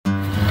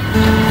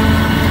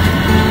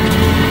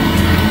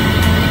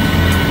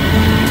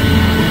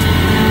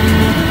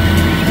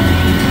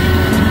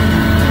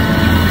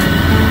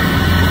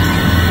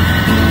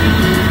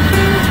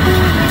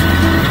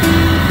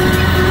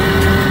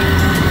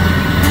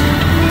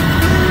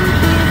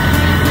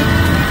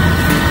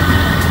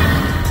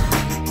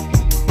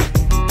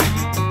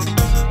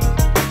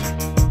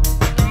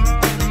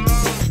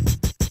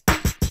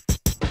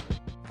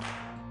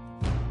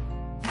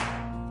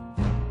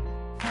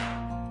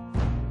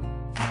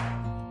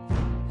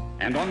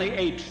And on the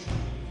 8th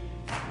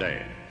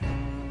day,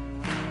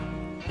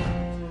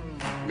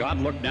 God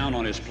looked down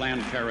on his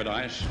planned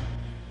paradise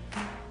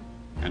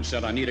and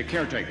said, I need a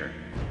caretaker.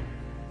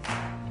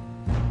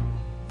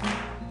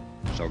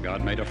 So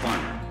God made a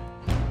farmer.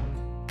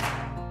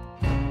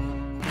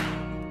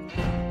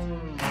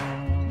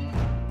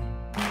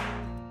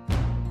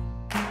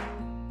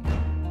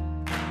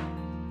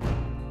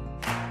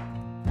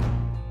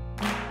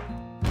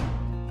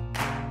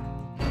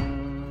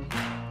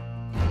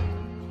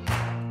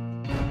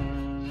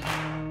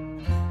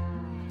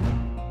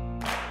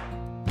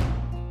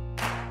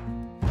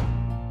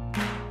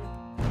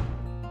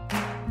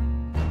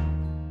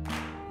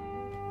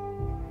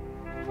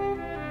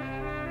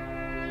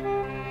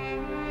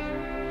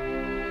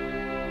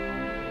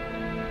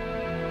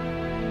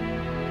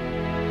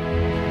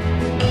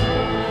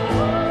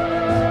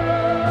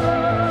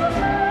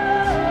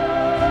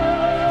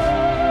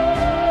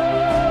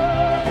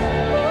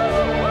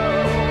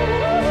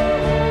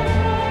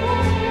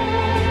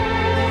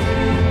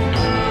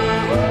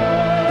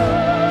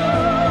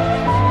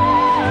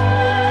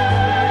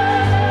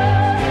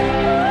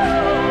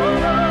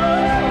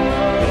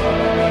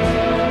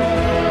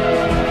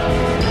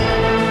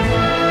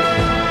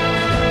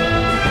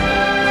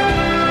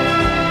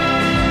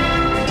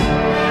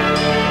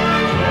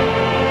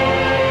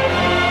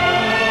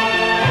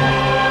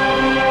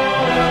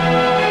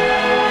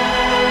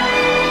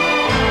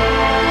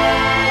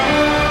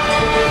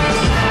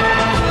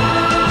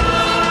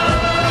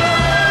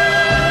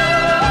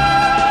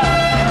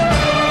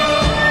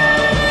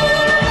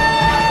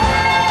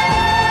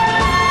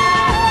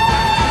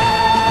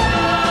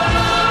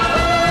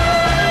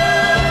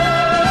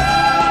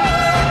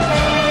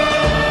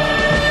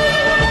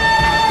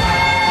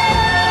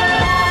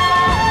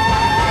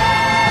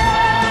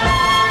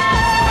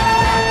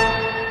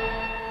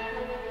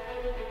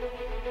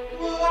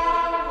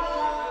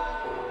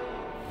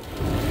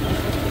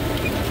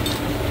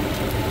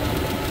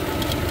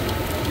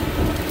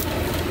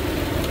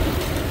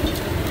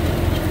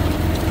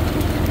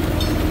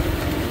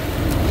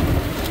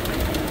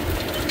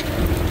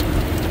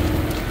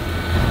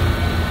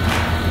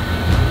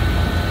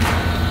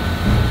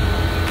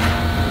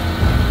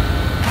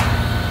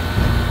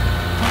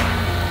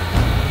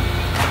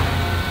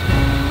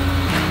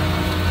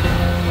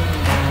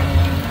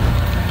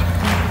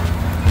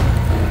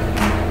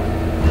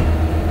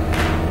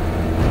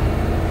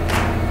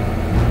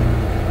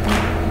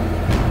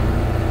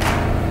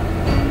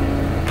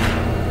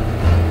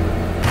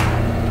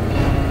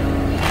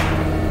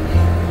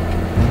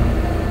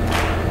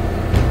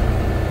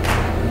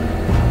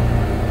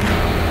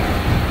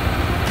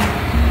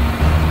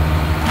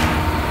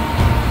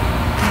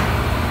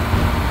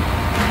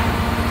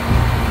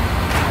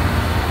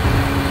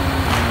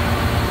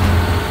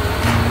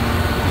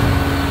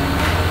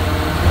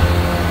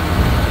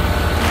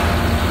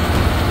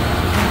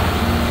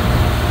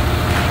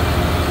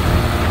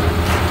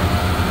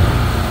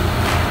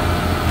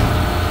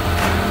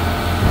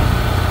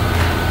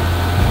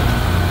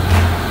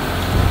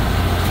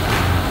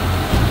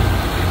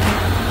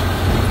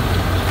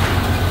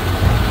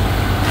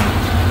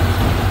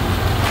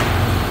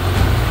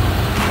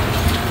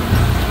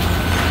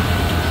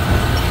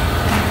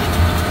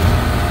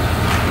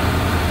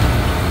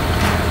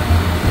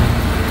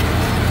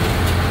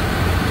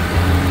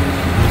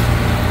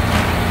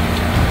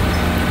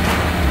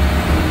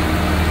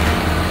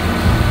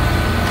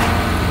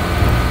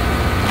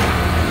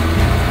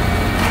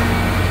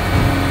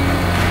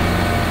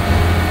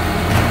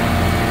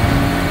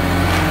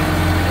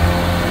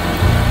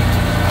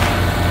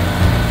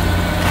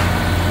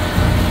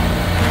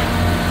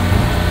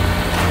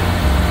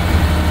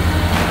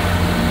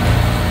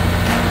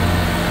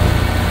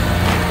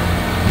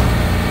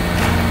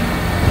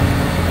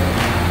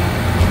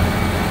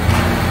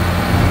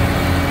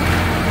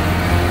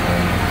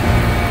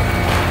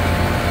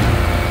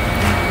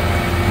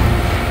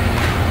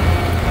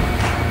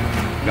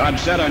 God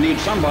said, I need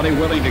somebody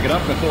willing to get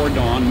up before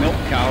dawn, milk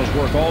cows,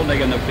 work all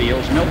day in the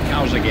fields, milk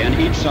cows again,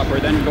 eat supper,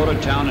 then go to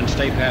town and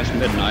stay past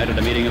midnight at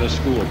a meeting of the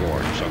school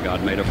board. So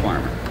God made a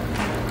farmer.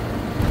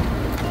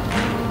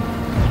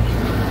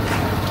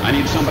 I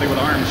need somebody with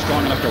arms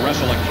strong enough to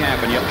wrestle a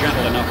calf and yet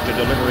gentle enough to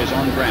deliver his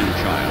own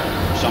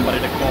grandchild. Somebody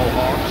to call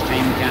hogs,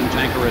 tame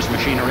cantankerous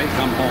machinery,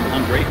 come home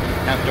hungry,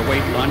 have to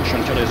wait lunch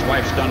until his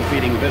wife's done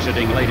feeding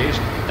visiting ladies,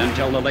 then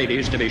tell the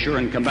ladies to be sure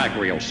and come back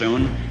real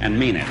soon, and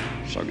mean it.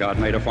 So God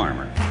made a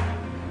farmer.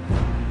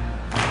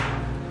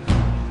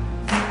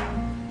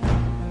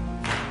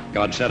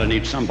 God said, I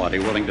need somebody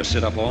willing to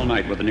sit up all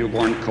night with a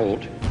newborn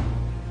colt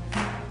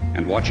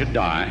and watch it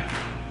die,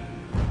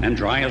 and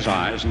dry his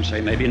eyes and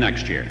say, maybe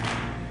next year.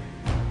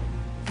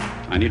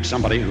 I need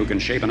somebody who can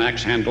shape an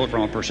axe handle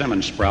from a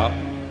persimmon sprout,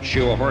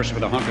 shoe a horse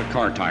with a hunk of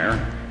car tire,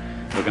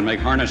 who can make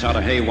harness out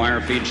of hay, wire,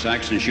 feed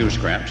sacks, and shoe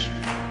scraps,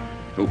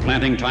 who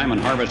planting time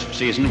and harvest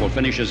season will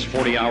finish his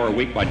 40-hour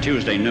week by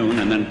Tuesday noon,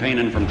 and then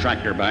painin' from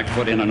tractor back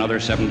put in another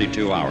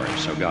 72 hours.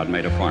 So God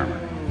made a farmer.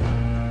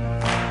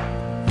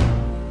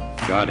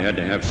 God had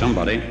to have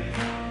somebody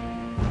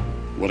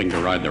willing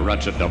to ride the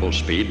ruts at double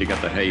speed to get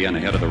the hay in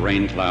ahead of the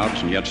rain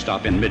clouds and yet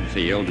stop in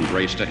midfield and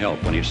race to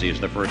help when he sees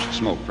the first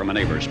smoke from a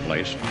neighbor's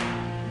place.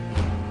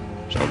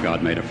 So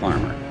God made a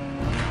farmer.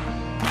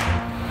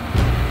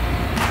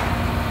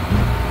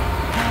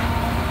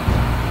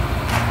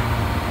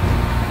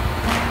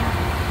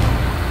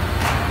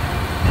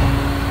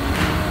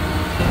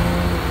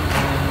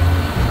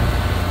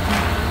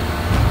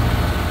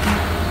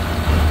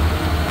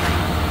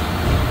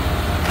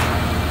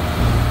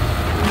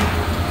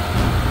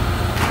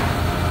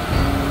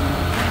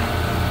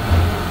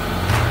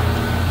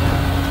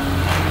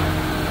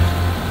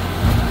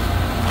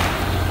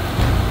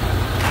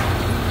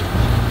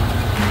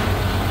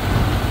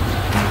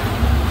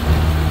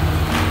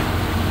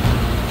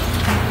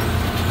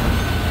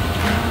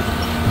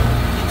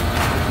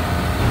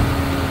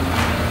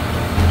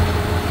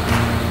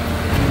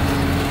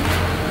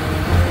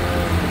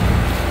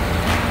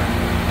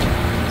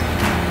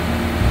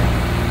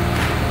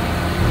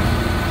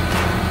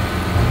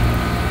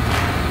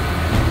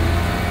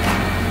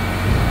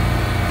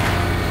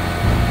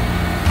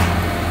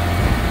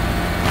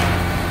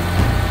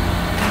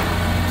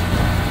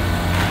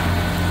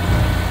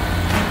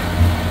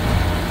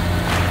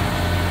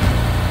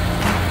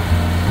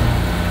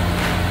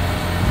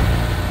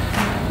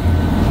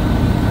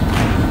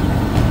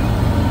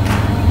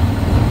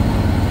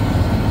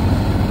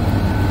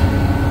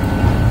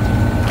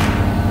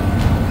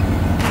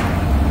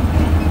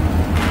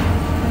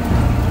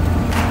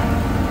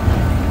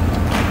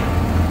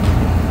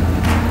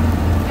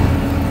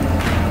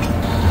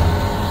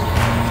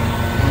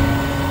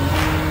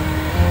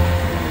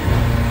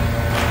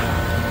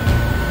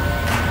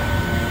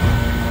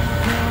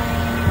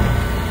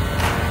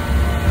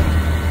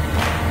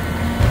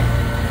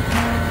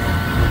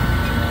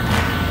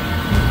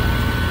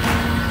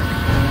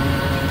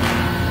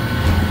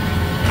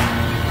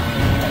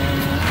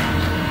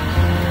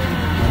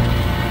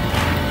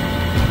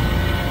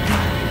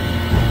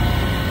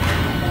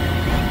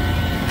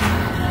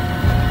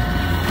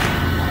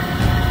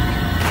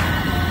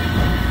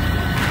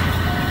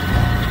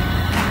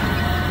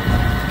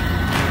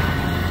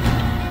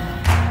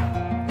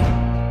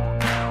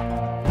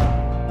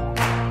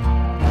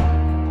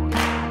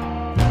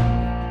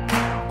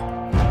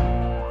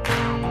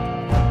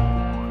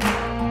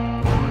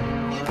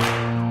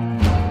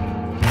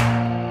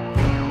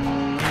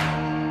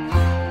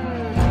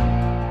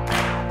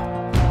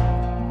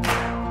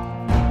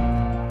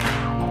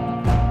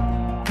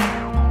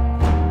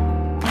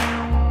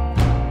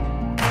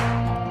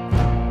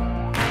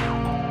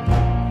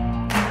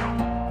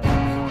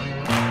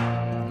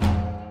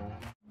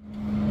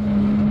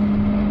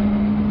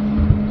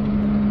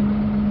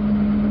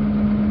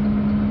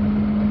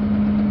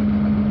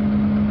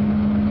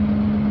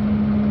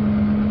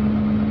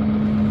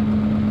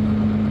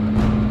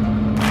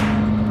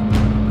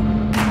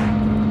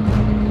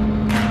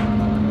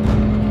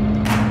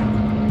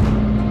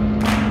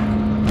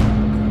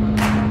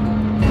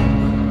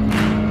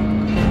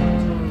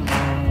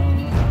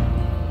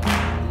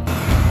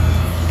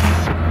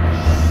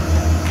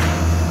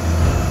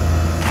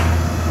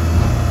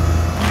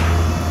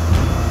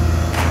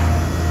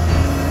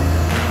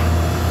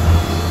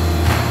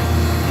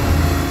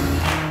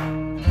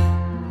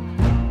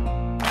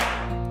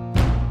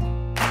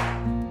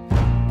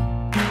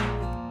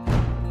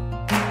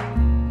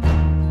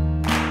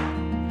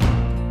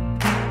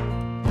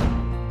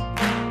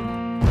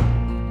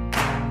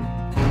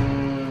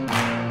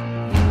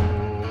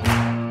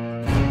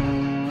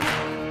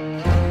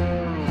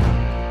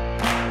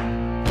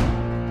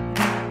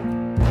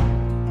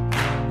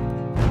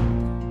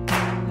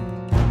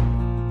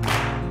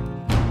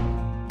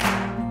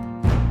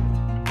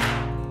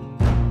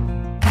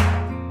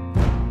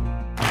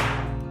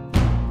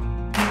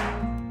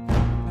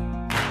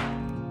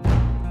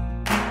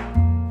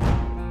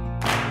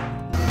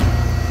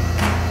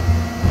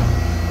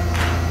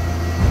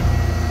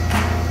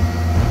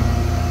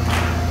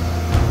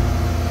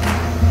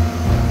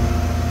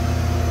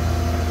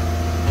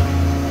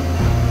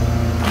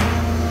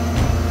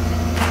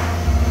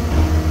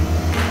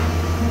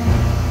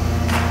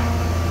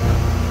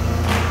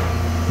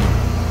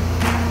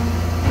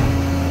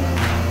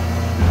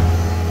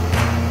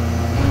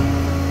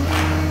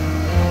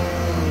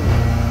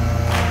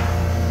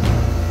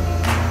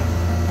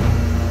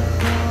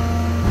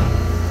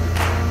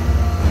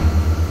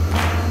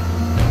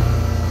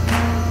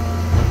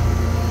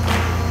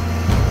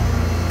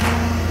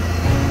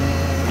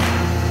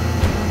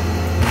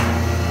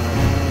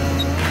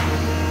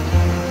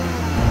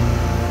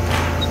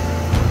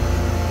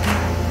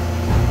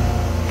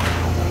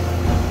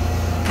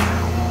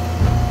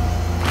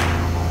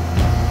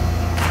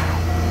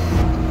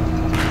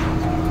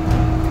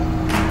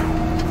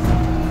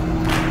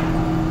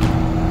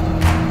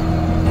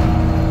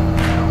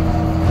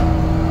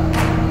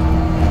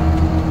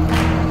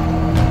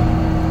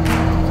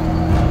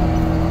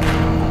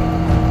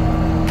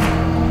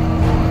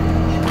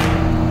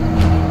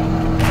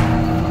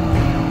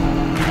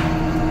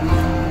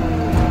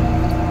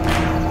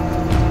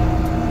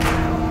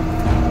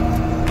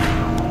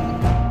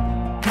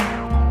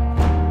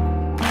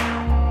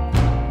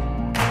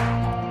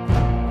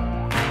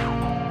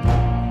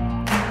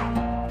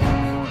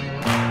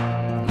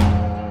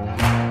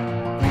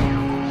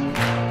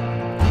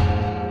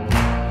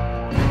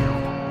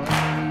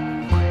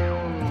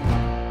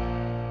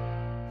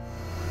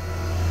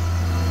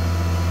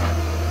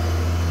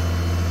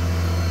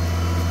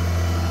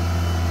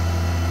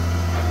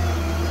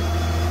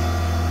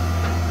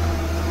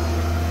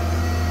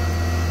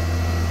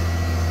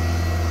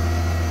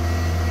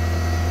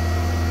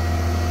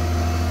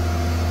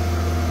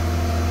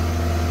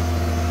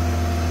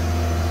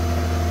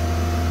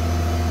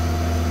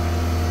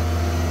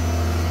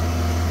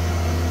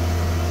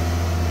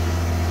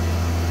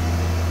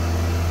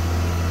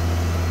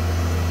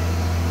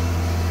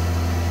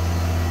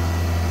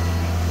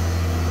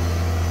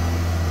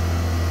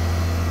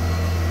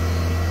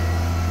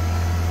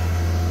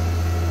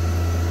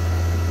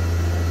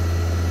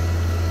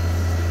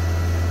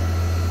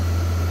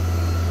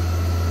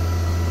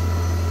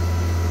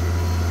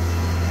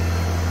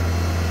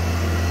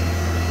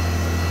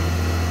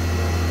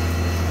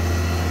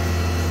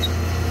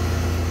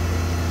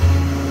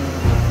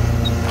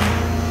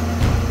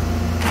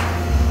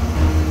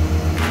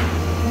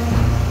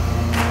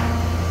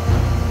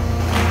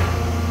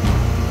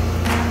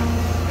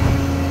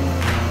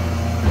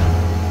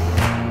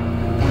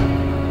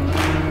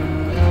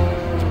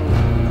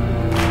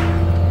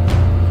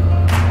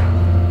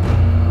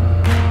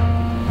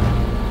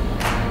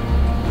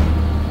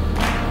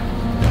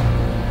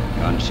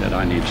 said,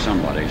 I need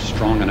somebody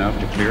strong enough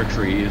to clear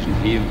trees and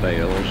heave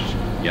bales,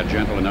 yet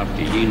gentle enough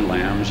to yean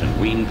lambs and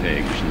wean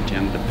pigs and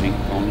tend the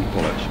pink-combed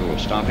pullets, who will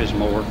stop his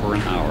mower for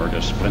an hour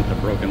to splint the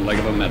broken leg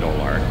of a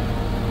meadowlark.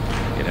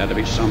 It had to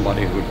be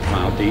somebody who'd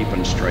plow deep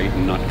and straight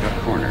and not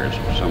cut corners,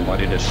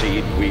 somebody to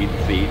seed, weed,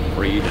 feed,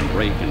 breed, and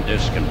rake and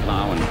disc and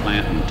plow and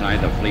plant and tie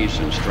the fleece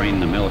and strain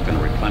the milk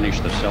and replenish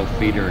the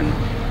self-feeder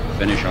and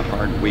finish a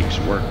hard week's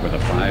work with a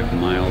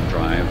 5-mile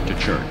drive to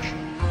church.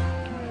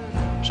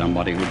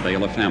 Somebody who'd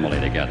bail a family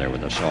together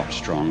with the soft,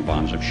 strong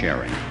bonds of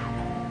sharing,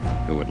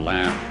 who would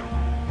laugh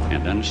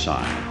and then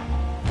sigh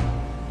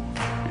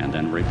and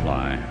then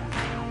reply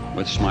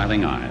with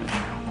smiling eyes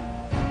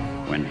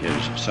when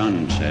his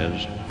son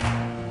says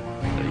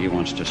that he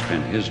wants to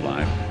spend his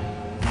life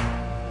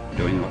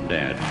doing what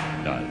Dad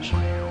does.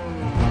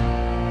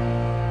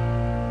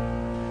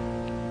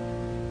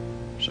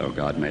 So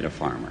God made a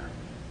farmer.